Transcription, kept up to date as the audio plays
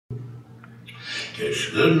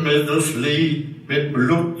Geschrieben ist das Lied mit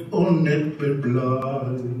Blut und nicht mit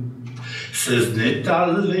Blei. Es ist nicht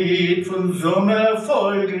ein Lied von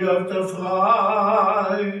Sommervögel auf der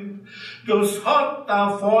Frei. Das hat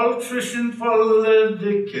der Volk zwischen volle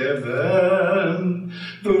dicke Wellen.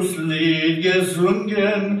 Das Lied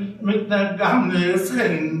gesungen mit ner Ganges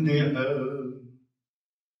in die Hölle.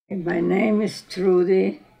 My name is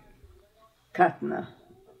Trude Kutner.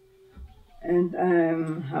 And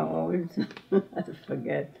I'm, how old? I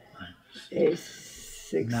forget. It's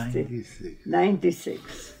 60.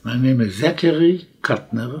 96. My name is Zachary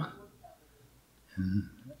Kutner, and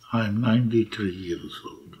I'm 93 years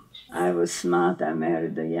old. I was smart. I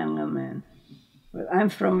married a younger man. Well, I'm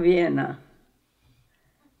from Vienna.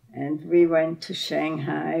 And we went to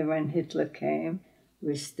Shanghai when Hitler came.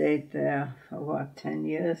 We stayed there for, 10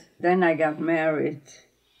 years. Then I got married.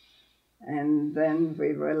 And then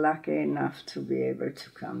we were lucky enough to be able to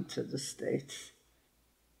come to the States.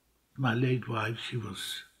 My late wife, she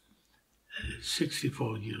was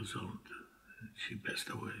 64 years old. She passed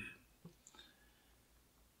away.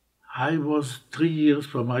 I was 3 years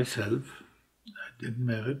for myself. I didn't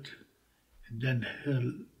marry. And then her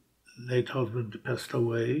late husband passed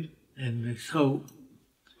away. And so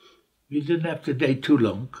we didn't have to date too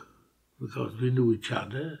long because we knew each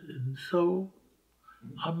other. And so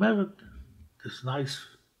I married this nice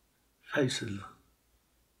Faisal.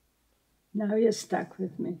 Now you're stuck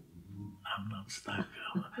with me. I'm not stuck.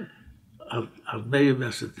 I've made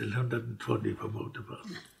invested till 120 for both of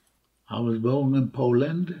us. I was born in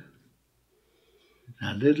Poland, in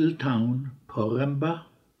a little town, Poręba,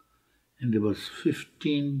 and there was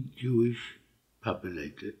 15 Jewish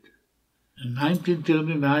populated. In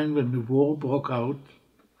 1939, when the war broke out,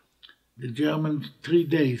 the Germans, 3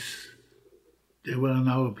 days, they were in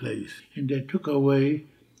our place. And they took away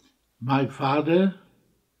my father,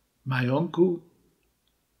 my uncle.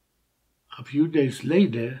 A few days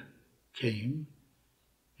later came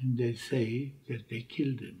and they say that they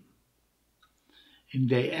killed him. And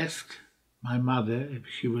they asked my mother if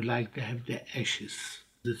she would like to have the ashes.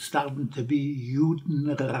 It started to be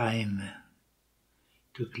Judenreine,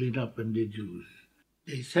 to clean up on the Jews.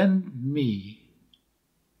 They sent me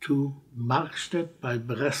to Markstedt by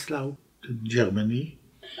Breslau to Germany,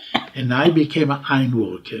 and I became an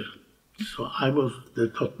ironworker. So they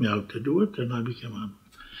taught me how to do it, and I became one.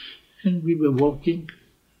 And we were working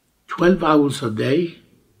 12 hours a day.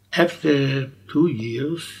 After 2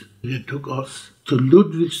 years, they took us to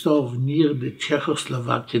Ludwigsdorf near the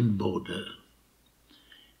Czechoslovakian border.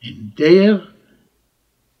 And there,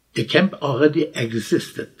 the camp already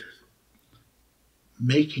existed,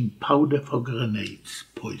 making powder for grenades,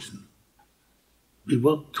 poison. We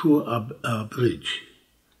walked through a bridge,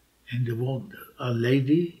 and there walked a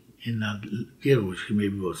lady in a girl, she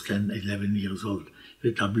maybe was 10, 11 years old,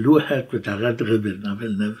 with a blue hat with a red ribbon. I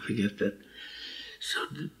will never forget that. So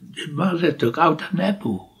the mother took out an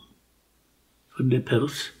apple from the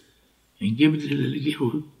purse and gave it to the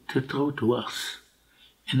little girl to throw to us.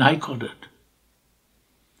 And I got it.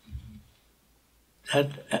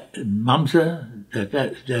 That Mamsa,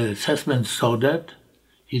 the assessment saw that.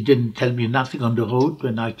 He didn't tell me nothing on the road.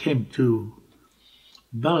 When I came to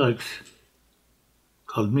barracks,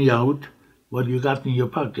 called me out, what you got in your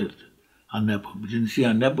pocket? An apple. We didn't see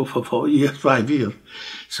an apple for 4 years, 5 years.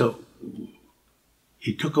 So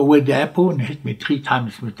he took away the apple and hit me 3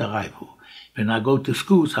 times with the rifle. When I go to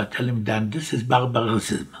schools, I tell him, Dan, this is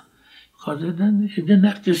barbarism. Because he didn't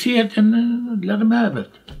have to see it and let him have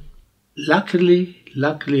it. Luckily,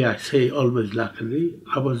 I say always luckily,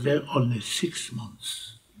 I was there only 6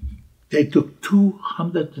 months. They took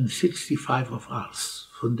 265 of us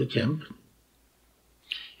from the camp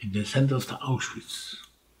and they sent us to Auschwitz.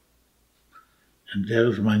 And there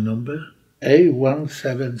is my number,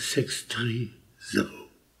 A17630.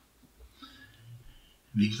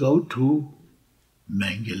 We go to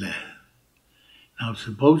Mengele. Now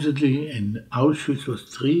supposedly in Auschwitz was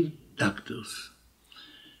 3 doctors.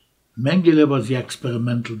 Mengele was the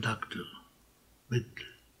experimental doctor with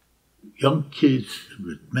young kids,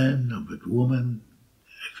 with men or with women,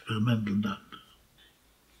 experimental doctor.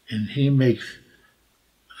 And he makes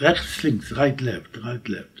rechts, links, right, left, rechts,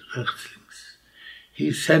 links.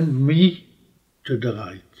 He sent me to the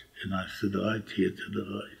right, and I to the right, here to the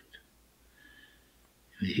right.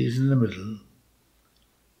 And he's in the middle,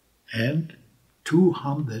 and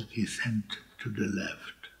 200 he sent to the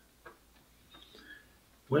left.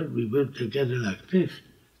 Well, we were together like this.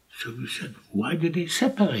 So we said, why did they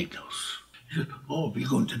separate us? He said, oh, we're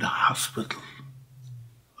going to the hospital.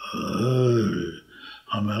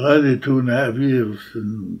 I'm already 2.5 years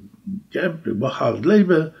in camp, in hard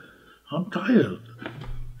labor. I'm tired.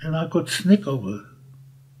 And I could sneak over.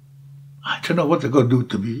 I don't know what they're going to do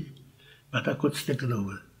to me, but I could sneak it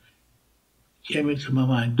over. Came into my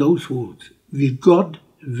mind those words. Wie God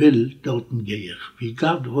will, dorten gehe ich. Wie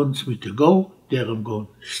God wants me to go, there I'm going.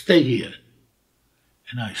 Stay here.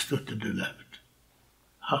 And I stood to the left.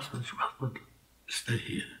 Husband, stay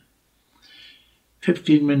here.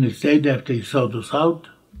 15 minutes later, after he sorted us out,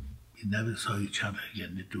 we never saw each other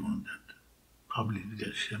again, the 200. Probably to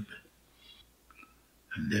get ship.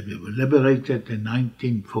 And then we were liberated in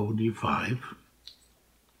 1945,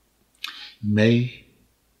 May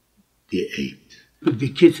the 8th. The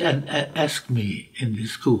kids asked me in the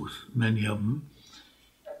schools, many of them,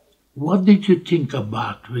 what did you think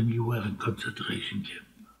about when you were in concentration camp?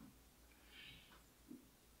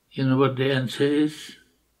 You know what the answer is?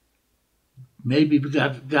 Maybe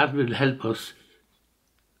God will help us.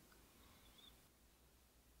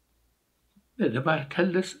 Then if I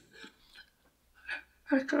tell this,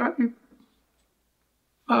 I cried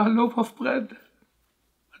a loaf of bread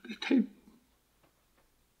at the table.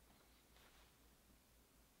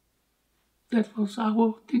 That was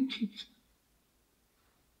our thinking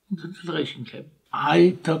in concentration camp.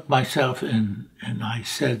 I took myself in and I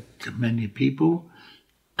said to many people,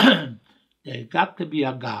 there got to be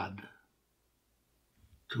a God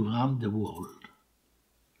to run the world.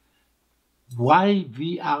 Why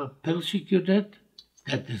we are persecuted,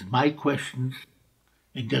 that is my question,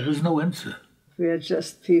 and there is no answer. We are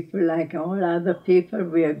just people like all other people.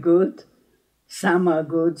 We are good. Some are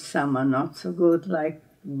good, some are not so good, like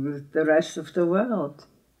the rest of the world.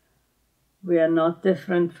 We are not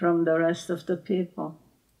different from the rest of the people.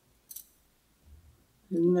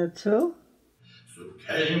 Isn't that so? So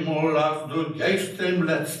keinmal als du gehst dem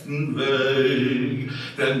letzten Weg,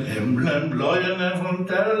 den Himmeln bläuen und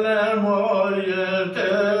der neue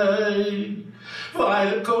Tag.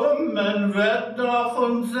 Weil kommen wird doch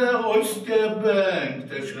unser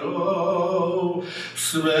ausgebänkte Show,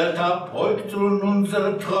 es wird abbeugt und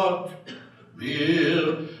unser Trott,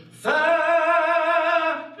 wir